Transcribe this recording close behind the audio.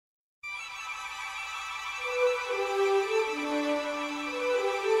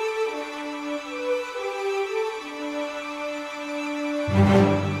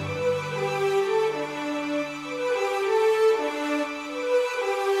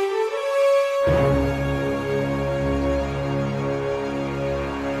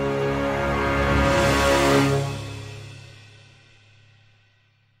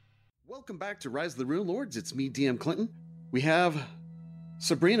back to Rise of the Rune Lords. It's me, DM Clinton. We have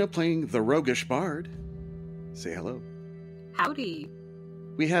Sabrina playing the Roguish Bard. Say hello. Howdy.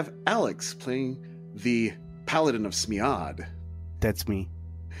 We have Alex playing the Paladin of Smiad. That's me.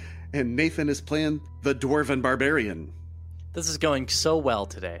 And Nathan is playing the Dwarven Barbarian. This is going so well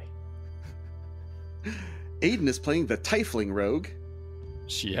today. Aiden is playing the Tiefling Rogue.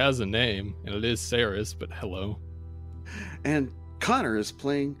 She has a name, and it is Saris, but hello. And Connor is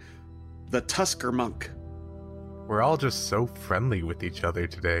playing the Tusker Monk. We're all just so friendly with each other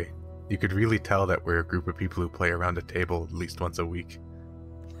today. You could really tell that we're a group of people who play around a table at least once a week.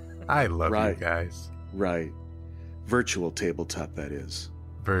 I love you guys. Right. Virtual tabletop, that is.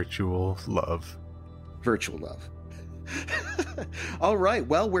 Virtual love. Virtual love. All right,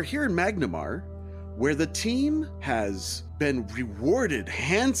 well, we're here in Magnamar, where the team has been rewarded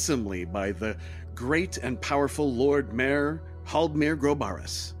handsomely by the great and powerful Lord Mayor Haldmir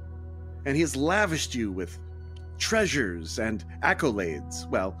Grobaris. And he has lavished you with treasures and accolades.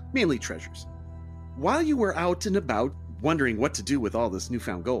 Well, mainly treasures. While you were out and about wondering what to do with all this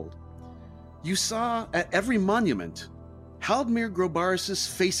newfound gold, you saw at every monument Haldmir Grobaris'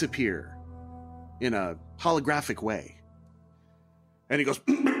 face appear in a holographic way. And he goes,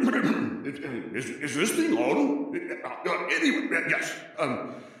 is this thing on? Anyway, yes.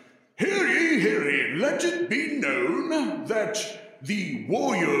 Hear ye, let it be known that the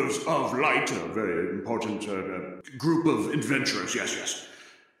Warriors of Light, a very important group of adventurers, yes,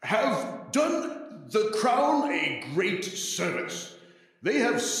 have done the crown a great service. They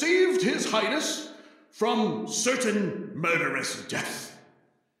have saved His Highness from certain murderous death.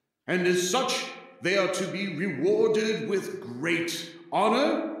 And as such, they are to be rewarded with great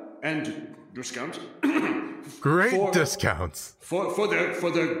honor and discounts. Discounts. For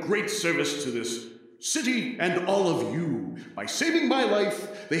their great service to this city and all of you. By saving my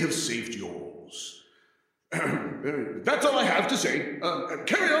life, they have saved yours. That's all I have to say.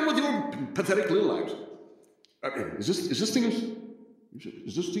 Carry on with your pathetic little lives. Is this thing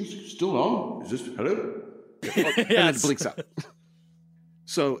still on? Is this hello? Yes. And it blinks out.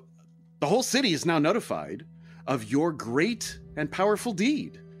 So the whole city is now notified of your great and powerful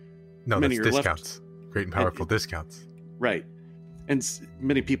deed. No, that's discounts. Great and powerful discounts. Right. And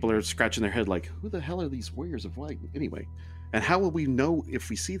many people are scratching their head like, who the hell are these Warriors of Light anyway? And how will we know if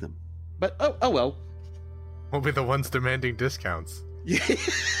we see them? But, oh well. We'll be the ones demanding discounts.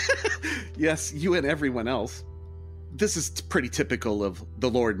 Yes, you and everyone else. This is pretty typical of the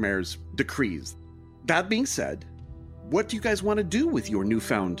Lord Mayor's decrees. That being said, what do you guys want to do with your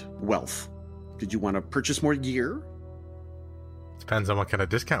newfound wealth? Did you want to purchase more gear? Depends on what kind of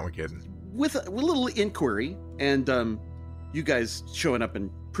discount we're getting. With a little inquiry, and you guys showing up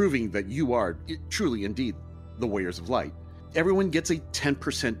and proving that you are truly indeed the Warriors of Light, everyone gets a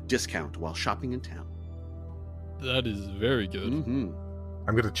 10% discount while shopping in town. That is very good. Mm-hmm.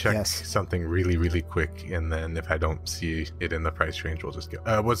 I'm going to check something really, really quick, and then if I don't see it in the price range, we'll just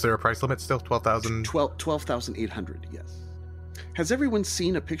go. Was there a price limit still? 12,000? 12,800, yes. Has everyone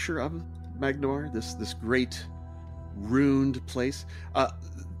seen a picture of Magnor, this great ruined place?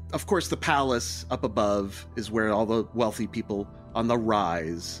 Of course, the palace up above is where all the wealthy people on the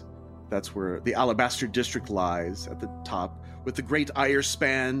rise. That's where the Alabaster District lies, at the top, with the great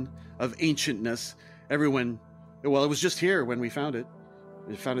Irespan of ancientness. Everyone, well, it was just here when we found it.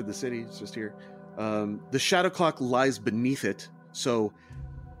 We founded the city, it's just here. The Shadow Clock lies beneath it, so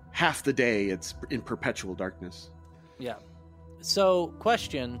half the day it's in perpetual darkness. Yeah. So,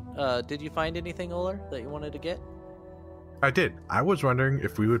 question, did you find anything, Uller, that you wanted to get? I did. I was wondering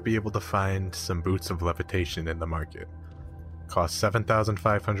if we would be able to find some boots of levitation in the market. Cost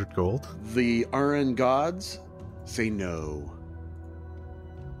 7,500 gold. The Aran gods say no.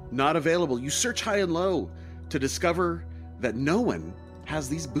 Not available. You search high and low to discover that no one has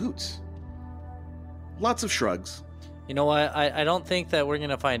these boots. Lots of shrugs. You know what? I don't think that we're going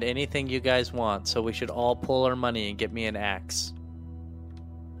to find anything you guys want, so we should all pull our money and get me an axe.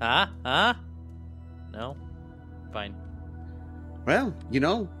 Huh? No? Fine. Well,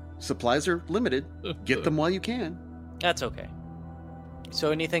 supplies are limited. Get them while you can. That's okay. So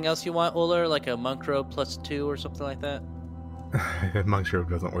anything else you want, Uller? Like a monk robe +2 or something like that? Monk's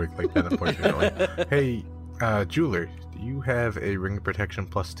robe doesn't work like that, unfortunately. Hey, jeweler, do you have a ring of protection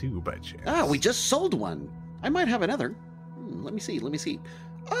 +2 by chance? We just sold one. I might have another. Let me see.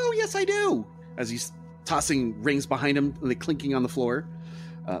 Oh, yes, I do. As he's tossing rings behind him, they clinking on the floor.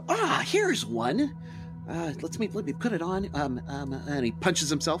 Here's one. Let me put it on. And he punches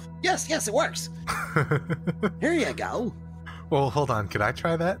himself. Yes, it works. Here you go. Well, hold on. Could I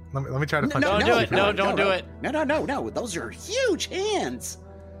try that? Let me try to punch. Don't do it. No, don't do it. No. Those are huge hands.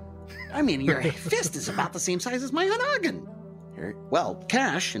 I mean, your fist is about the same size as my noggin. Here, well,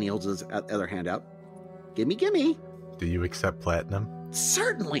 cash, and he holds his other hand out. Gimme. Do you accept platinum?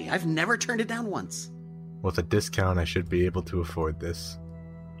 Certainly. I've never turned it down once. With a discount, I should be able to afford this.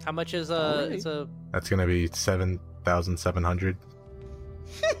 How much is Alright. is a That's gonna be 7,700.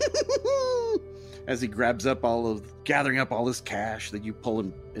 As he gathering up all this cash that you pull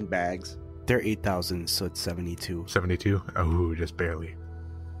in bags. They're 8,000, so it's 72. 72? Oh, just barely.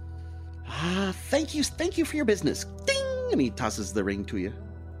 Thank you for your business. Ding! And he tosses the ring to you.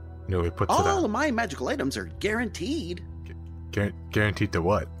 You know, he puts it All on. of my magical items are guaranteed. Guaranteed to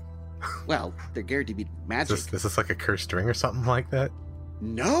what? Well, they're guaranteed to be magic. Is this like a cursed ring or something like that?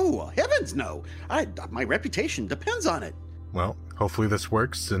 No, heavens no. My reputation depends on it. Well, hopefully this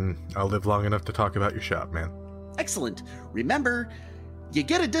works, and I'll live long enough to talk about your shop, man. Excellent. Remember, you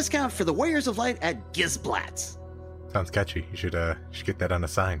get a discount for the Warriors of Light at Gizblat's. Sounds catchy. You should get that on a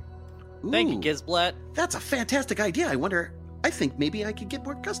sign. Thank you, Ooh, Gizblat. That's a fantastic idea. I think maybe I could get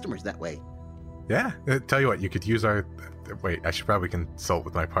more customers that way. Yeah. Tell you what, you could use our... Wait, I should probably consult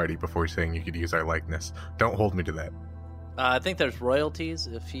with my party before saying you could use our likeness. Don't hold me to that. I think there's royalties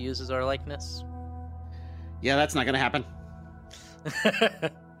if he uses our likeness. Yeah, that's not going to happen.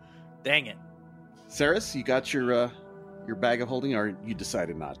 Dang it. Saris, you got your bag of holding, or you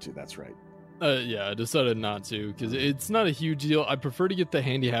decided not to? That's right. Yeah, I decided not to because it's not a huge deal. I prefer to get the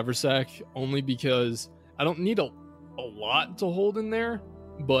handy haversack only because I don't need a lot to hold in there,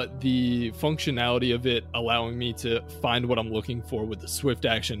 but the functionality of it allowing me to find what I'm looking for with the swift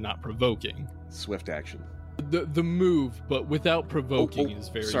action, not provoking. Swift action. The move, but without provoking, is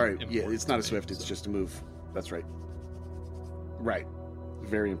very sorry. important. Yeah, it's not a to me, swift. It's so. just a move. That's right. Right.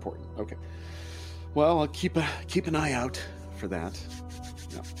 Very important. Okay. Well, I'll keep an eye out for that.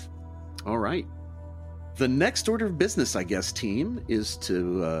 Yeah. All right. The next order of business, I guess, team, is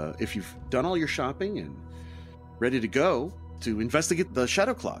to, if you've done all your shopping and ready to go, to investigate the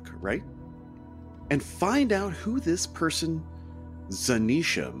shadow clock, right? And find out who this person,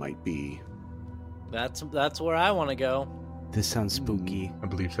 Zanisha, might be. That's where I want to go. This sounds spooky. I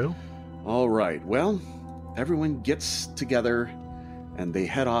believe so. All right. Well, everyone gets together and they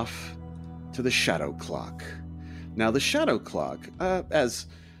head off to the shadow clock. Now, the shadow clock, as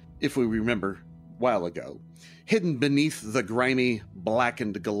if we remember a while ago, hidden beneath the grimy,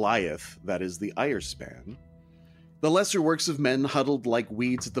 blackened Goliath that is the Irespan, the lesser works of men huddled like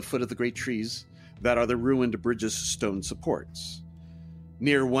weeds at the foot of the great trees that are the ruined bridge's stone supports.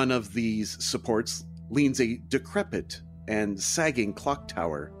 Near one of these supports leans a decrepit and sagging clock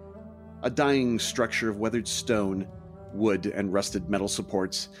tower, a dying structure of weathered stone, wood, and rusted metal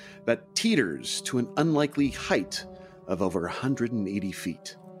supports that teeters to an unlikely height of over 180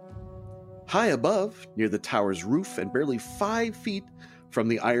 feet. High above, near the tower's roof and barely 5 feet from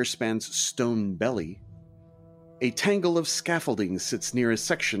the Irespan's stone belly, a tangle of scaffolding sits near a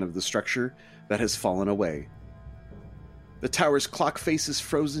section of the structure that has fallen away. The tower's clock face is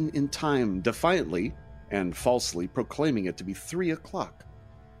frozen in time, defiantly and falsely proclaiming it to be 3 o'clock,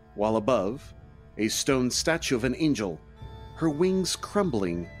 while above, a stone statue of an angel, her wings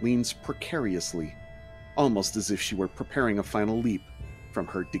crumbling, leans precariously, almost as if she were preparing a final leap from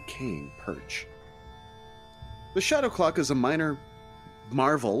her decaying perch. The shadow clock is a minor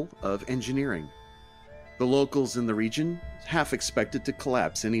marvel of engineering. The locals in the region half expect it to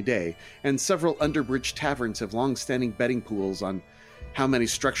collapse any day, and several underbridge taverns have long-standing betting pools on how many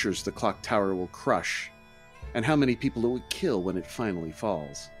structures the clock tower will crush, and how many people it will kill when it finally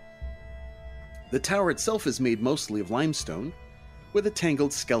falls. The tower itself is made mostly of limestone, with a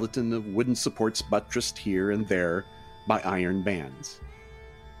tangled skeleton of wooden supports buttressed here and there by iron bands.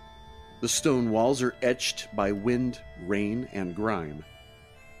 The stone walls are etched by wind, rain, and grime.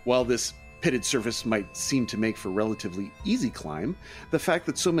 While this pitted surface might seem to make for relatively easy climb, the fact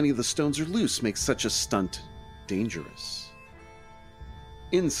that so many of the stones are loose makes such a stunt dangerous.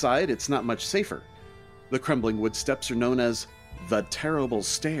 Inside, it's not much safer. The crumbling wood steps are known as the Terrible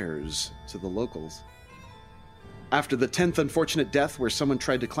Stairs to the locals. After the 10th unfortunate death where someone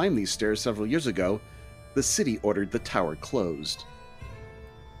tried to climb these stairs several years ago, the city ordered the tower closed.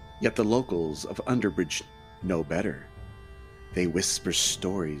 Yet the locals of Underbridge know better. They whisper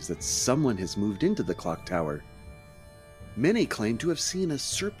stories that someone has moved into the clock tower. Many claim to have seen a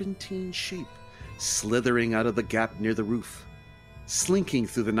serpentine shape slithering out of the gap near the roof, slinking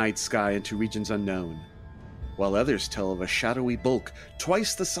through the night sky into regions unknown, while others tell of a shadowy bulk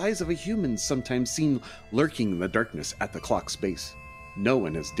twice the size of a human sometimes seen lurking in the darkness at the clock's base. No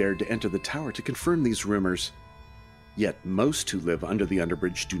one has dared to enter the tower to confirm these rumors, yet most who live under the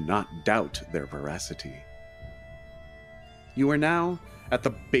underbridge do not doubt their veracity. You are now at the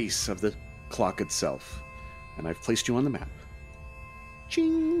base of the clock itself. And I've placed you on the map.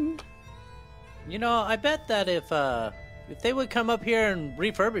 Ching! You know, I bet that if they would come up here and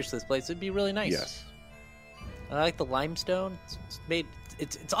refurbish this place, it'd be really nice. Yes. I like the limestone. It's made.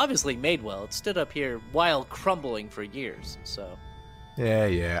 It's obviously made well. It stood up here while crumbling for years. So.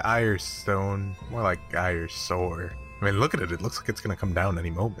 Yeah, Irestone. More like Iresore. I mean, look at it. It looks like it's going to come down any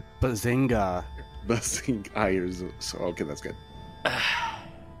moment. Bazinga. Busting Ayers. So, okay, that's good.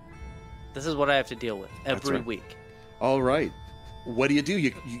 This is what I have to deal with every right. week. All right. What do?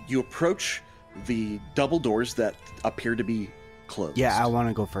 You approach the double doors that appear to be closed. Yeah, I want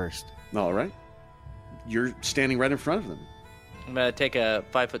to go first. All right. You're standing right in front of them. I'm gonna take a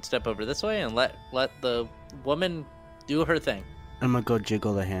 5-foot step over this way and let the woman do her thing. I'm gonna go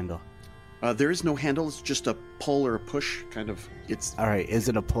jiggle the handle. There is no handle. It's just a pull or a push, kind of. It's All right, is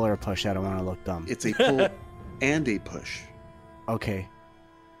it a pull or a push? I don't want to look dumb. it's a pull and a push. Okay.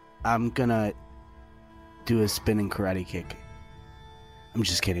 I'm gonna do a spinning karate kick. I'm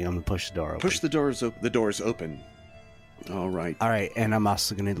just kidding. I'm gonna push the door open. Push the doors. The doors open. All right. All right, and I'm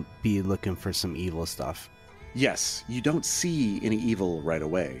also gonna be looking for some evil stuff. Yes, you don't see any evil right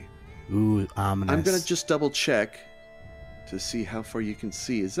away. Ooh, ominous. I'm gonna just double check to see how far you can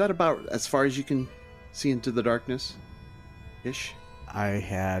see. Is that about as far as you can see into the darkness? Ish. I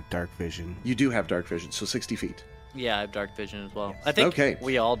have dark vision. You do have dark vision, so 60 feet. Yeah, I have dark vision as well. I think Okay.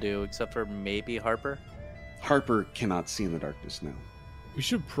 we all do, except for maybe Harper. Harper cannot see in the darkness now. We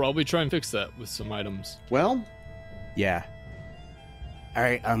should probably try and fix that with some items. Well, Yeah. All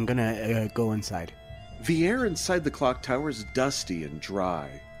right, I'm gonna go inside. the air inside the clock tower is dusty and dry.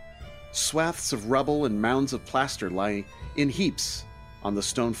 Swaths of rubble and mounds of plaster lie in heaps on the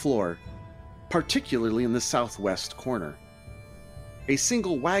stone floor, particularly in the southwest corner. A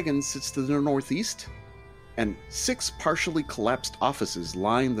single wagon sits to the northeast, and 6 partially collapsed offices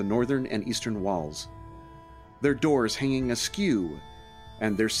line the northern and eastern walls, their doors hanging askew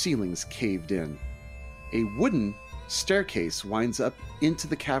and their ceilings caved in. A wooden staircase winds up into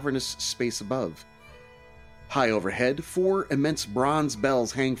the cavernous space above. High overhead, 4 immense bronze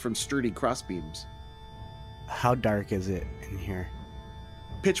bells hang from sturdy crossbeams. How dark is it in here?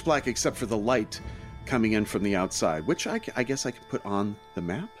 Pitch black except for the light coming in from the outside, which I guess I could put on the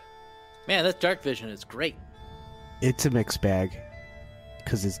map. Man, this dark vision is great. It's a mixed bag,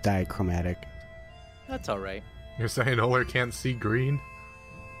 because it's dichromatic. That's all right. You're saying Oler can't see green?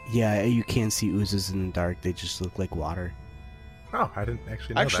 Yeah, you can't see oozes in the dark. They just look like water. Oh, I didn't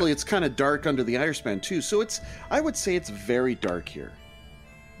actually know Actually, that. it's kind of dark under the Irespan too, so I would say it's very dark here.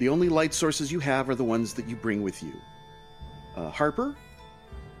 The only light sources you have are the ones that you bring with you. Harper,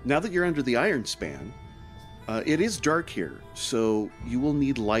 now that you're under the Iron Span, it is dark here, so you will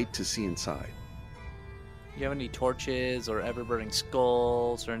need light to see inside. You have any torches or ever-burning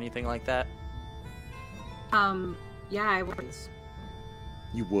skulls or anything like that? Yeah, I was.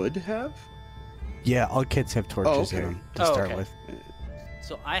 You would have? Yeah, all kits have torches in okay. them to Oh, start okay. with.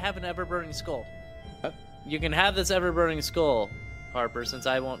 So I have an ever-burning skull. Huh? You can have this ever-burning skull, Harper, since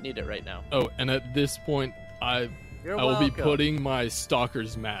I won't need it right now. Oh, and at this point, I You're will be welcome. putting my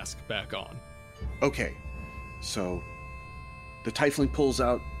stalker's mask back on. Okay, so the Tiefling pulls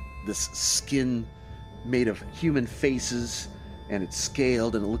out this skin made of human faces, and it's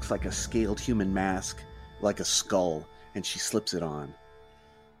scaled, and it looks like a scaled human mask, like a skull, and she slips it on.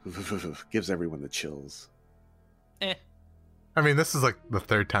 Gives everyone the chills. Eh. I mean, this is like the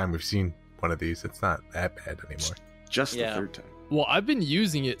 3rd time we've seen one of these. It's not that bad anymore. Just Yeah. the 3rd time. Well, I've been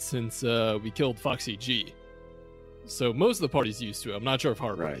using it since we killed Foxy G. So most of the party's used to it. I'm not sure if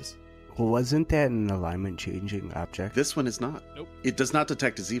Harper Right. is. Well, wasn't that an alignment changing object? This one is not. Nope. It does not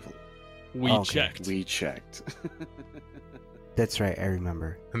detect as evil. We Okay. checked. We checked. That's right, I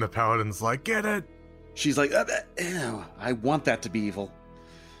remember. And the paladin's like, get it! She's like, ew, I want that to be evil.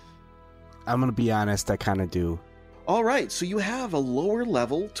 I'm gonna be honest, I kind of do. All right, so you have a lower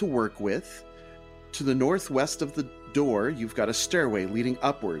level to work with. To the northwest of the door, you've got a stairway leading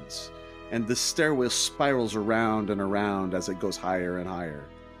upwards, and the stairway spirals around and around as it goes higher and higher.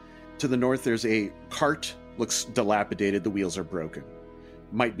 To the north, there's a cart, looks dilapidated, the wheels are broken.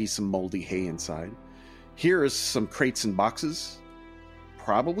 Might be some moldy hay inside. Here is some crates and boxes.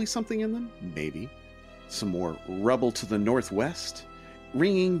 Probably something in them, maybe. Some more rubble to the northwest.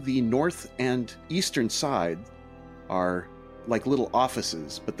 Ringing the north and eastern side are like little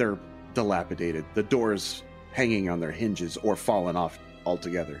offices, but they're dilapidated. The doors hanging on their hinges or fallen off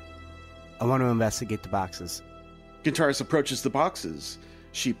altogether. I want to investigate the boxes. Gintaris approaches the boxes.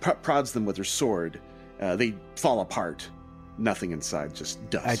 She prods them with her sword. They fall apart. Nothing inside, just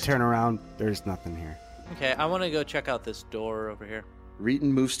dust. I turn around, there's nothing here. Okay, I want to go check out this door over here.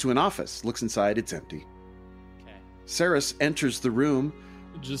 Reeton moves to an office, looks inside, it's empty. Okay. Saris enters the room.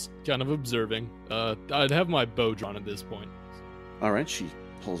 Just kind of observing. I'd have my bow drawn at this point. All right, she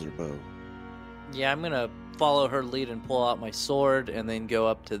pulls her bow. Yeah, I'm gonna follow her lead and pull out my sword, and then go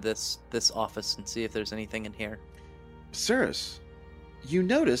up to this office and see if there's anything in here. Saris, you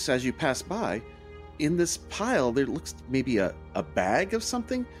notice as you pass by, in this pile, there looks maybe a bag of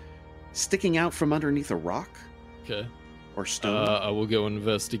something sticking out from underneath a rock Okay. or stone. I will go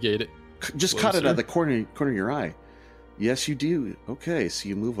investigate it. Just caught it closer. out of the corner of your eye. Yes, you do. Okay, so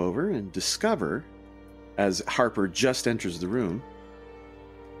you move over and discover, as Harper just enters the room,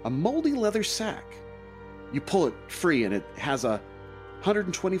 a moldy leather sack. You pull it free, and it has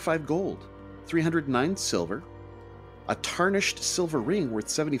 125 gold, 309 silver, a tarnished silver ring worth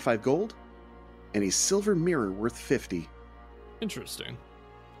 75 gold, and a silver mirror worth 50. Interesting.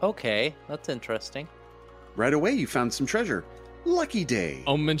 Okay, that's interesting. Right away, you found some treasure. Lucky day.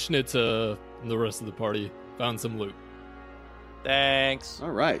 I'll mention it to the rest of the party. Found some loot. Thanks.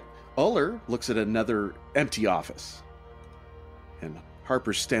 All right. Uller looks at another empty office, and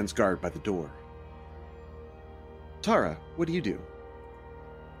Harper stands guard by the door. Tara, what do you do?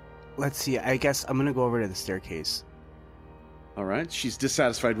 Let's see. I guess I'm gonna go over to the staircase. All right. She's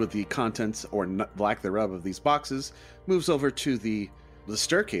dissatisfied with the contents or lack thereof of these boxes. Moves over to the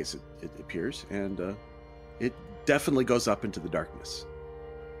staircase, it appears, and it definitely goes up into the darkness.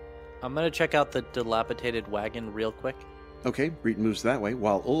 I'm gonna check out the dilapidated wagon real quick. Okay, Reeton moves that way,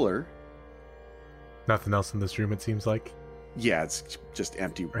 while Uller, Nothing else in this room, it seems like. yeah, it's just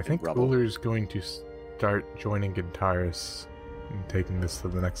empty I think rubble. Uller's going to start joining Gintaris and taking this to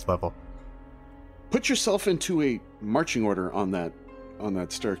the next level. Put yourself into a marching order on that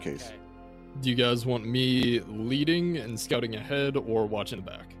staircase. Okay. Do you guys want me leading and scouting ahead or watching the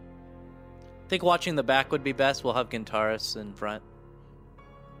back? I think watching the back would be best. We'll have Gintaris in front.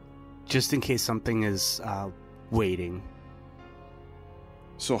 Just in case something is waiting.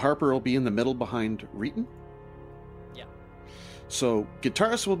 So Harper will be in the middle behind Reeton? Yeah. So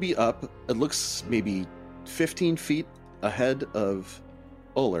Guitarist will be up. It looks maybe 15 feet ahead of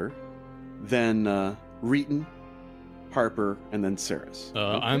Uller. Then Reeton, Harper, and then Saris.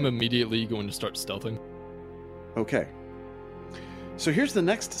 I'm immediately going to start stealthing. Okay. So here's the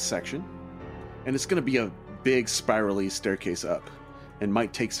next section. And it's going to be a big spirally staircase up. And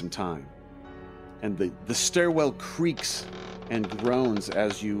might take some time. And the stairwell creaks and groans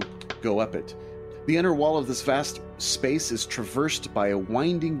as you go up it. The inner wall of this vast space is traversed by a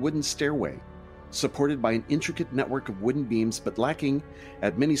winding wooden stairway, supported by an intricate network of wooden beams, but lacking,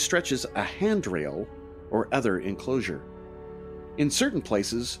 at many stretches, a handrail or other enclosure. In certain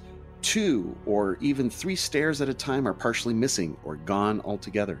places, 2 or even 3 stairs at a time are partially missing or gone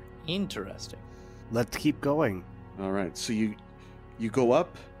altogether. Interesting. Let's keep going. All right, so you go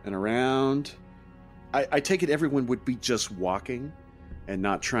up and around. I take it everyone would be just walking and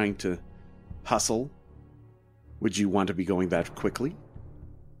not trying to hustle. Would you want to be going that quickly?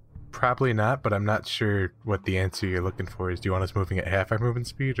 Probably not, but I'm not sure what the answer you're looking for is. Do you want us moving at half our movement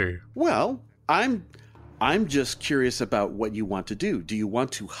speed, or? Well, I'm just curious about what you want to do. Do you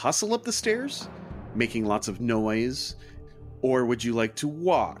want to hustle up the stairs, making lots of noise, or would you like to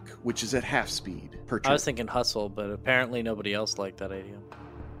walk, which is at half speed per trip? I was thinking hustle, but apparently nobody else liked that idea.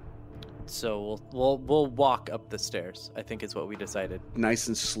 So we'll walk up the stairs, I think is what we decided. Nice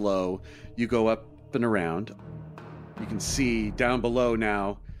and slow. You go up and around. You can see down below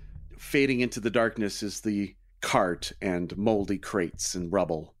now, fading into the darkness, is the cart and moldy crates and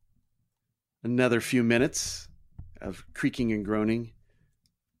rubble. Another few minutes of creaking and groaning.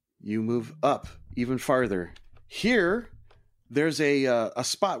 You move up even farther. Here, there's a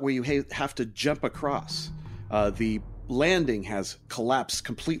spot where you have to jump across. The landing has collapsed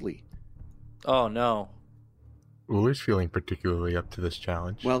completely. Oh no. Uller's feeling particularly up to this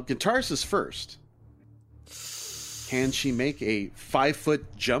challenge. Well, Gintaris is first. Can she make a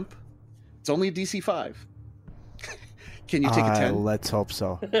 5-foot jump? It's only a DC 5. Can you take a 10? Let's hope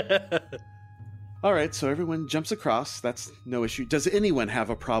so. All right, so everyone jumps across. That's no issue. Does anyone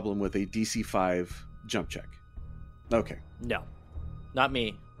have a problem with a DC 5 jump check? Okay. No. Not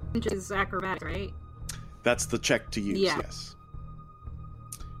me. Which is acrobatic, right? That's the check to use, Yeah. yes.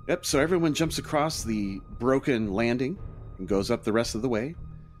 Yep, so everyone jumps across the broken landing and goes up the rest of the way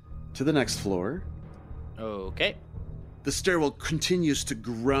to the next floor. Okay. The stairwell continues to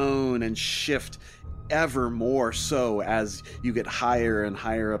groan and shift ever more so as you get higher and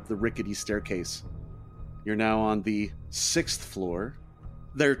higher up the rickety staircase. You're now on the 6th floor.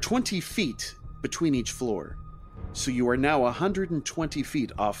 There are 20 feet between each floor, so you are now 120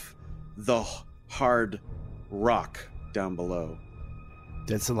 feet off the hard rock down below.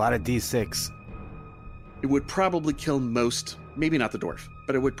 That's a lot of D6. It would probably kill most, maybe not the dwarf,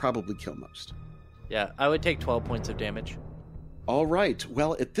 but it would probably kill most. Yeah, I would take 12 points of damage. All right.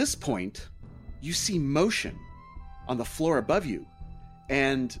 Well, at this point, you see motion on the floor above you,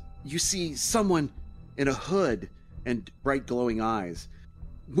 and you see someone in a hood and bright glowing eyes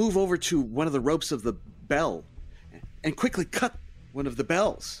move over to one of the ropes of the bell and quickly cut one of the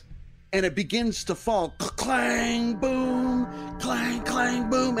bells. And it begins to fall. Clang, boom, clang, clang,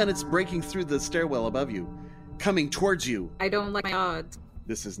 boom. And it's breaking through the stairwell above you, coming towards you. I don't like my odds.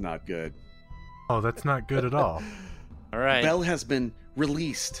 This is not good. Oh, that's not good at all. All right. Bell has been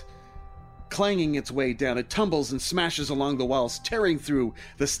released, clanging its way down. It tumbles and smashes along the walls, tearing through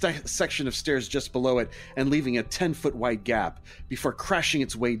the section of stairs just below it and leaving a 10-foot wide gap before crashing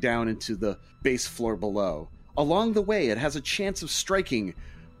its way down into the base floor below. Along the way, it has a chance of striking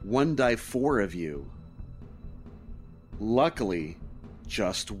 1d4 of you. Luckily,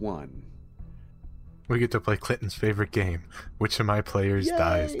 just one. We get to play Clinton's favorite game. Which of my players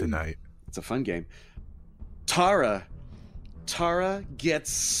dies tonight? It's a fun game. Tara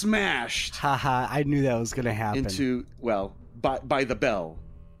gets smashed Haha, I knew that was going to happen. into, well, by the bell.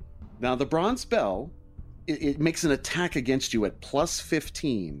 Now, the bronze bell, it makes an attack against you at plus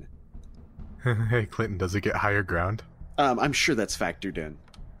 15. Hey, Clinton, does it get higher ground? I'm sure that's factored in.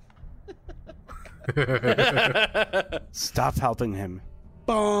 Stop helping him.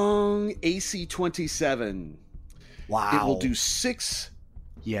 Bong! AC 27. Wow. It will do 6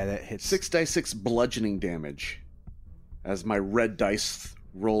 Yeah, that hits. 6d6 bludgeoning damage as my red dice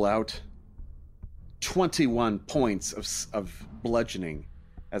roll out. 21 points of bludgeoning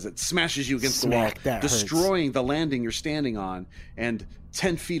as it smashes you against Smack, the that wall, hurts. destroying the landing you're standing on, and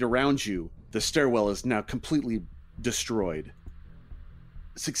 10 feet around you, the stairwell is now completely destroyed.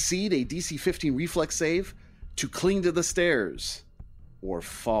 Succeed a DC 15 reflex save to cling to the stairs or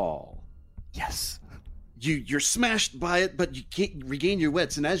fall. Yes. You're smashed by it, but you can't regain your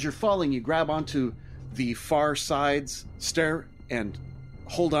wits, and as you're falling, you grab onto the far side's stair and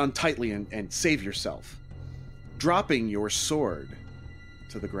hold on tightly and save yourself, dropping your sword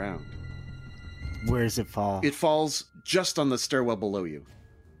to the ground. Where does it fall? It falls just on the stairwell below you,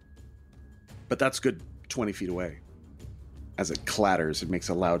 but that's good 20 feet away. As it clatters, it makes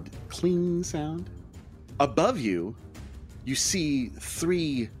a loud cling sound. Above you, you see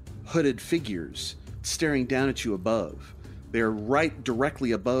 3 hooded figures staring down at you above. They're right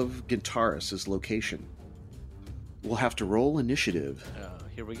directly above Gintaris' location. We'll have to roll initiative.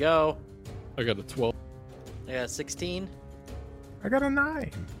 Here we go. I got a 12. I got a 16. I got a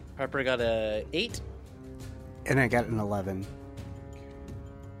 9. Harper got a 8. And I got an 11.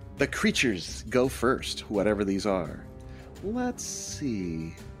 The creatures go first, whatever these are. Let's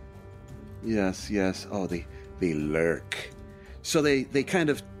see. Yes. Oh, they lurk. So they kind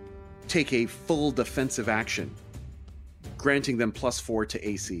of take a full defensive action, granting them +4 to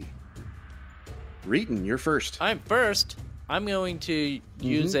AC. Reeton, you're first. I'm first. I'm going to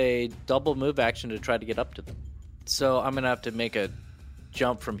use a double move action to try to get up to them. So I'm going to have to make a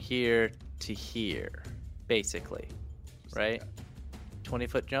jump from here to here, basically. Right?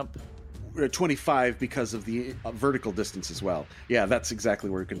 20-foot jump? 25 because of the vertical distance as well. Yeah, that's exactly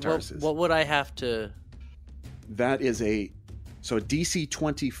where Gintaris is. What would I have to... That is a DC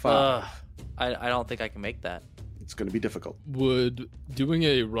 25. I don't think I can make that. It's going to be difficult. Would doing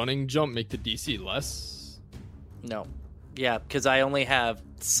a running jump make the DC less? No. Yeah, because I only have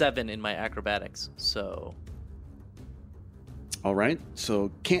 7 in my acrobatics, so... All right.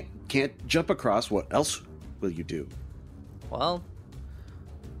 So can't jump across. What else will you do? Well,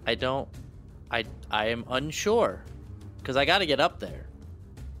 I am unsure, because I got to get up there.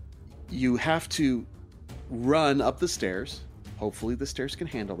 You have to run up the stairs. Hopefully the stairs can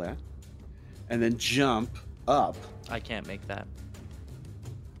handle that. And then jump up. I can't make that.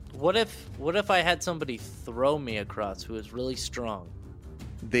 What if I had somebody throw me across who is really strong?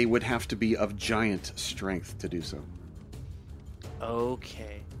 They would have to be of giant strength to do so.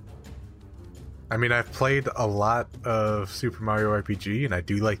 Okay. I mean, I've played a lot of Super Mario RPG, and I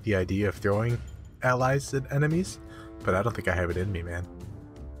do like the idea of throwing allies at enemies, but I don't think I have it in me, man.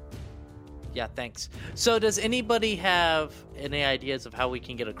 Yeah, thanks. So does anybody have any ideas of how we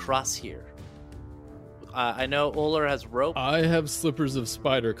can get across here? I know Oler has rope. I have slippers of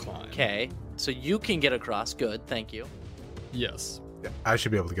spider climb. Okay, so you can get across. Good, thank you. Yes. Yeah, I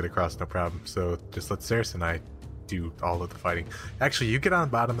should be able to get across, no problem. So just let Ceres and I do all of the fighting. Actually, you get on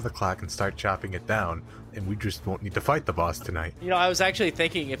bottom of the clock and start chopping it down, and we just won't need to fight the boss tonight. You know, I was actually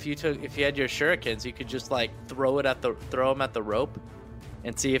thinking if you had your shurikens, you could just like throw them at the rope,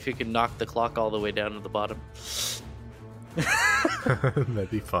 and see if you can knock the clock all the way down to the bottom. That'd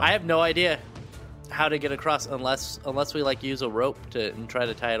be fun. I have no idea how to get across unless we like use a rope and try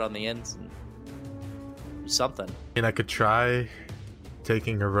to tie it on the ends and something. And I could try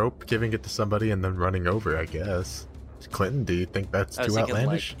taking a rope, giving it to somebody, and then running over, I guess. Clinton, do you think that's I was too thinking,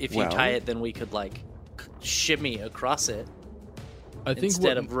 outlandish? like, if you tie it, then we could like shimmy across it I think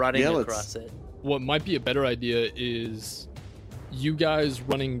instead of running across it. What might be a better idea is you guys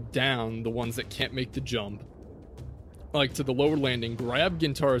running down, the ones that can't make the jump, like to the lower landing, grab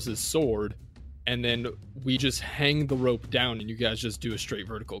Gintaris' sword, and then we just hang the rope down and you guys just do a straight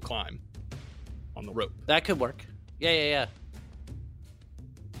vertical climb on the rope. That could work. Yeah.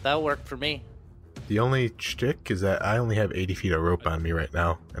 That'll work for me. The only trick is that I only have 80 feet of rope on me right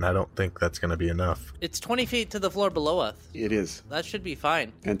now, and I don't think that's going to be enough. It's 20 feet to the floor below us. It is. That should be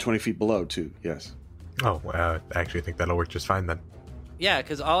fine. And 20 feet below, too, yes. Oh, I actually think that'll work just fine then. Yeah,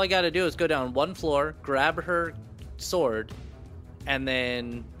 because all I got to do is go down one floor, grab her sword, and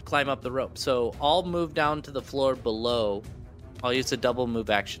then climb up the rope. So I'll move down to the floor below. I'll use a double move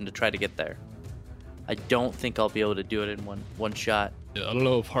action to try to get there. I don't think I'll be able to do it in one shot. Yeah, I don't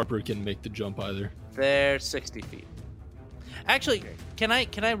know if Harper can make the jump either. They're 60 feet. Actually, can I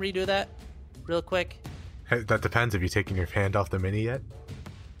redo that real quick? Hey, that depends. Have you taken your hand off the mini yet?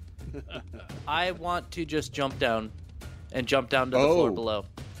 I want to just jump down and jump down to the floor below.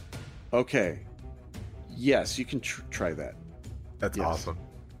 Okay. Yes, you can try that. That's Yes. awesome.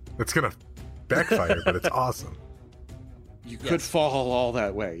 It's going to backfire, but it's awesome. You could fall all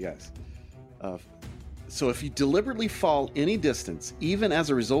that way, yes. So if you deliberately fall any distance, even as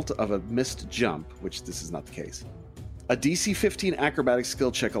a result of a missed jump, which this is not the case, a DC 15 acrobatic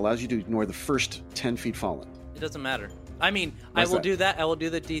skill check allows you to ignore the first 10 feet fallen. It doesn't matter. I mean, What's I will that? do that. I will do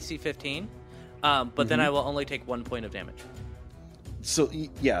the DC 15, but then I will only take 1 point of damage. So,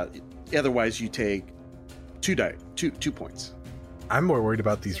 yeah, otherwise you take 2 points. I'm more worried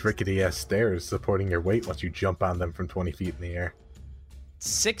about these rickety-ass stairs supporting your weight once you jump on them from 20 feet in the air.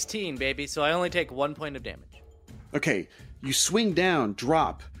 16, baby, so I only take 1 point of damage. Okay, you swing down,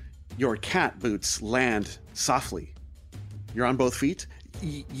 drop. Your cat boots land softly. You're on both feet.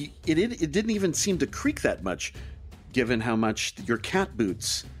 It didn't even seem to creak that much, given how much your cat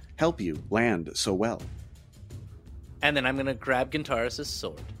boots help you land so well. And then I'm going to grab Gintaris'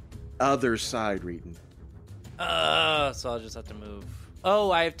 sword. Other side, Reeton. So I'll just have to move.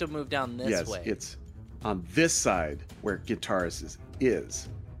 Oh, I have to move down this way. Yes, it's on this side where Gintaris is.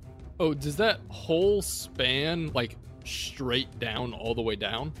 Oh, does that whole span, like, straight down all the way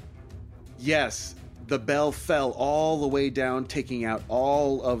down? Yes, the bell fell all the way down, taking out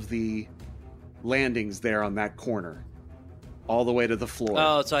all of the landings there on that corner, all the way to the floor.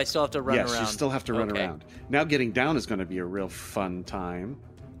 Oh, so I still have to run around. Yes, you still have to run Okay. around. Now getting down is going to be a real fun time.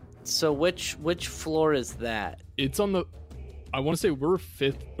 So which floor is that? It's on the, I want to say we're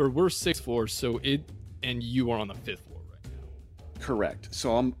 6th floor, so and you are on the 5th floor right now. Correct.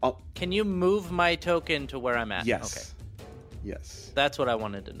 So I'll Can you move my token to where I'm at? yes. Okay. Yes. That's what I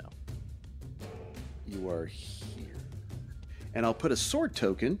wanted to know. You are here. And I'll put a sword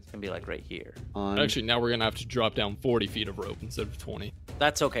token It's going to be like right here. on... Actually, now we're going to have to drop down 40 feet of rope instead of 20.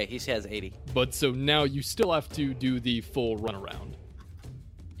 That's okay. He has 80. But so now you still have to do the full runaround.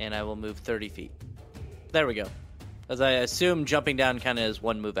 And I will move 30 feet. There we go. As I assume jumping down kind of is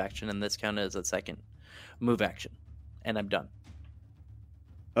one move action, and this kind of is a second move action. And I'm done.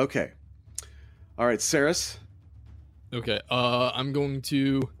 Okay. All right, Saris. Okay, I'm going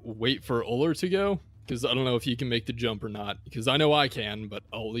to wait for Uller to go, because I don't know if he can make the jump or not, because I know I can, but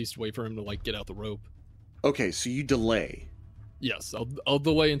I'll at least wait for him to, like, get out the rope. Okay, so you delay. Yes, I'll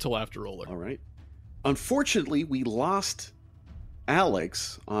delay until after Uller. All right. Unfortunately, we lost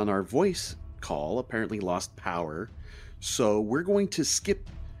Alex on our voice call, apparently lost power. So we're going to skip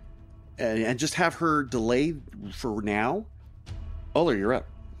and just have her delay for now. Uller, you're up.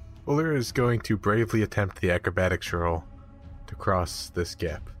 Uller is going to bravely attempt the acrobatics roll to cross this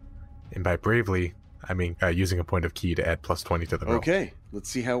gap. And by bravely, I mean using a point of key to add plus 20 to the roll. Okay, let's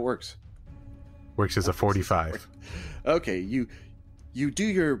see how it works. Works as a 45. Okay, you do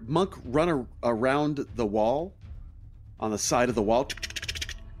your monk run around the wall, on the side of the wall,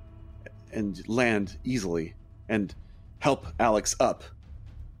 and land easily, and help Alex up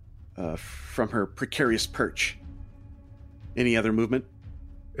from her precarious perch. Any other movement?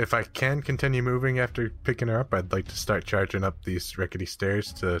 If I can continue moving after picking her up, I'd like to start charging up these rickety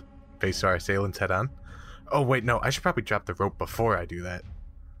stairs to face our assailants head on. Oh, wait, no, I should probably drop the rope before I do that.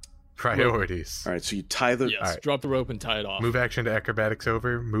 Priorities. All right, so you tie the... Yes, all right. drop the rope and tie it off. Move action to acrobatics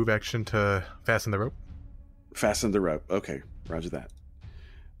over. Move action to fasten the rope. Fasten the rope. Okay, roger that.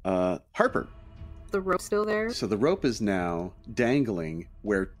 Harper. the rope still there? So the rope is now dangling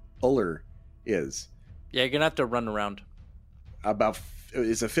where Uller is. Yeah, you're gonna have to run around.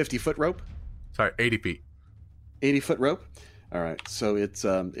 Is a 50-foot rope? Sorry, 80 feet. 80-foot rope? All right. So it's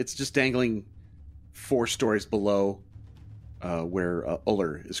just dangling 4 stories below where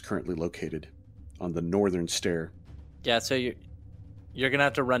Uller is currently located on the northern stair. Yeah, so you're gonna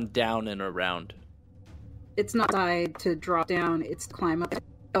have to run down and around. It's not side to drop down, it's to climb up.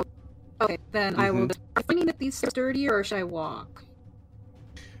 Oh, okay, then I will... Are you finding that these stairs sturdier, or should I walk?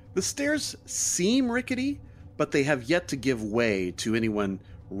 The stairs seem rickety, but they have yet to give way to anyone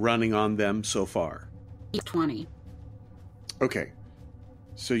running on them so far. He's 20. Okay.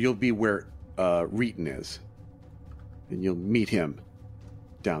 So you'll be where Reeton is. And you'll meet him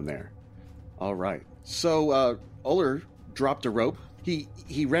down there. All right. So Uller dropped a rope.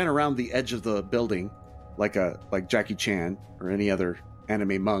 He ran around the edge of the building like Jackie Chan or any other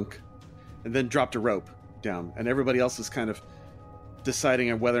anime monk, and then dropped a rope down. And everybody else is kind of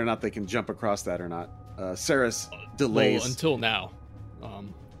deciding on whether or not they can jump across that or not. Saris delays. Well, until now.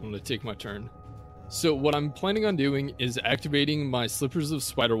 I'm going to take my turn. So what I'm planning on doing is activating my Slippers of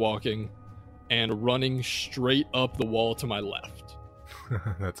Spider Walking and running straight up the wall to my left.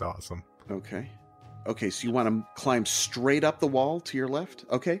 That's awesome. Okay. Okay, so you want to climb straight up the wall to your left?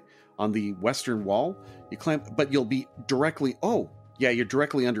 Okay. On the western wall, you climb, but you'll be directly... Oh, yeah, you're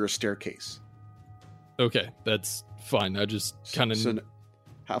directly under a staircase. Okay, that's fine. I just kind of... So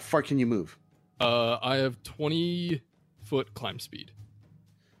how far can you move? I have 20-foot climb speed.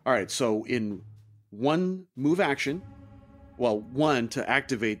 All right, so in one move action, one to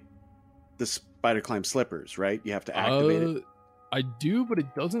activate the spider climb slippers, right? You have to activate it. I do, but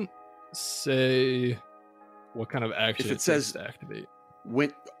it doesn't say what kind of action if it says to activate.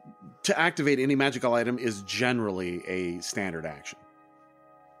 To activate any magical item is generally a standard action.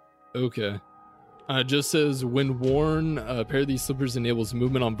 Okay. It just says, when worn, a pair of these slippers enables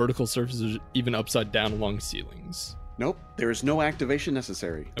movement on vertical surfaces, even upside down along ceilings. Nope, there is no activation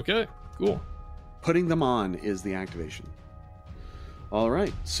necessary. Okay, cool. Putting them on is the activation. All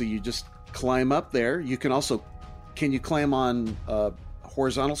right, so you just climb up there. You can also... Can you climb on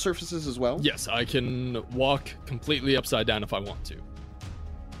horizontal surfaces as well? Yes, I can walk completely upside down if I want to.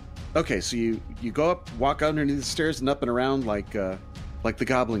 Okay, so you go up, walk underneath the stairs and up and around like the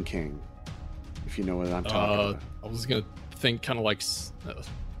Goblin King, if you know what I'm talking about. I was gonna think kind of like...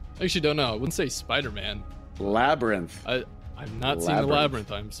 actually, don't know. I wouldn't say Spider-Man. Labyrinth. I've not seen the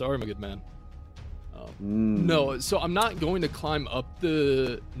Labyrinth. I'm sorry, my good man. No, so I'm not going to climb up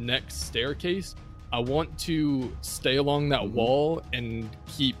the next staircase. I want to stay along that wall and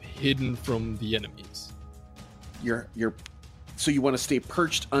keep hidden from the enemies. So you want to stay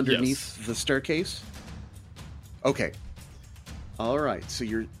perched underneath the staircase? Okay. All right. So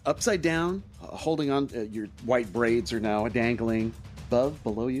you're upside down, holding on. Your white braids are now dangling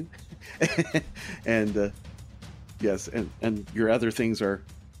below you, and yes, and your other things are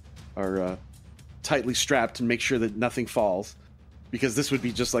tightly strapped to make sure that nothing falls, because this would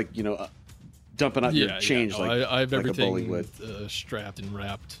be just like dumping out your change. No, like I have like everything a bully would. Strapped and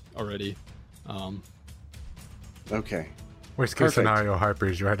wrapped already. Okay. Worst case scenario,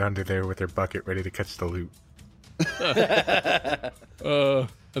 Harper's right under there with her bucket ready to catch the loot.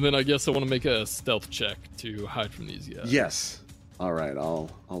 And then I guess I want to make a stealth check to hide from these guys. Yes. All right.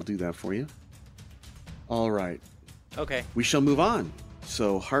 I'll do that for you. All right. Okay. We shall move on.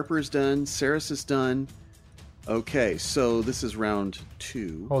 So Harper's done. Saris is done. Okay. So this is round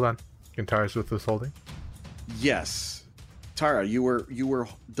 2. Hold on. Can Tara's with us holding? Yes. Tara, you were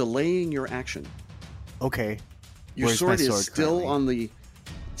delaying your action. Okay. Your Where's sword my is sword still currently? on the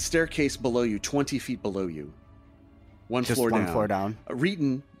staircase below you, 20 feet below you. Just floor one down. floor down.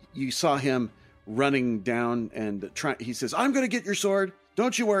 Reeton, you saw him running down and he says, "I'm going to get your sword.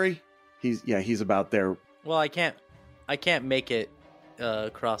 Don't you worry." He's about there. Well, I can't make it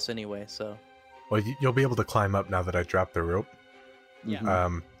across anyway, so. Well, you'll be able to climb up now that I dropped the rope. Yeah.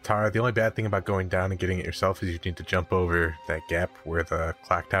 Tara, the only bad thing about going down and getting it yourself is you need to jump over that gap where the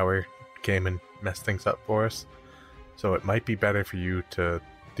clock tower came and messed things up for us. So it might be better for you to...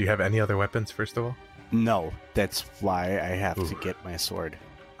 Do you have any other weapons, first of all? No, that's why I have to get my sword.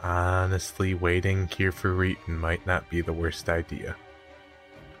 Honestly, waiting here for Reeton might not be the worst idea.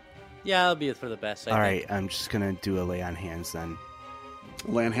 Yeah, that'll be for the best, I All think. right, I'm just going to do a lay on hands then.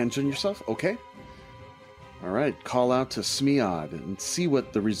 Land hands on yourself? Okay. All right. Call out to Smeod and see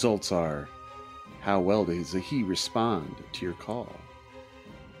what the results are. How well does he respond to your call?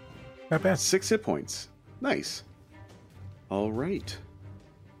 Not bad. 6 hit points. Nice. All right.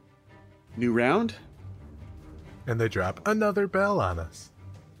 New round? And they drop another bell on us.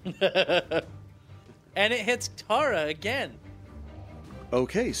 And it hits Tara again.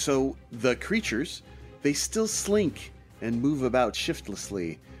 Okay, so the creatures, they still slink and move about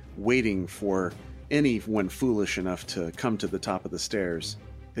shiftlessly, waiting for anyone foolish enough to come to the top of the stairs.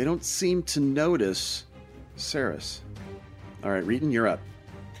 They don't seem to notice Saris. All right, Reeton, you're up.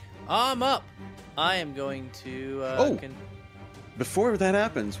 I'm up. I am going to... Before that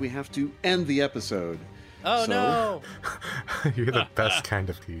happens, we have to end the episode. Oh, no! You're the best kind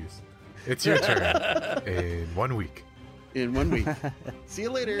of tease. It's your turn in 1 week. In 1 week. See you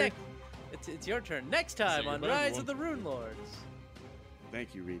later. It's your turn. Next time on Rise of the Rune Lords.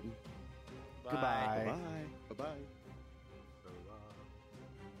 Thank you, Reeton. Bye. Goodbye.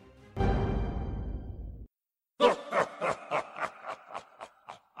 Bye-bye. Bye-bye.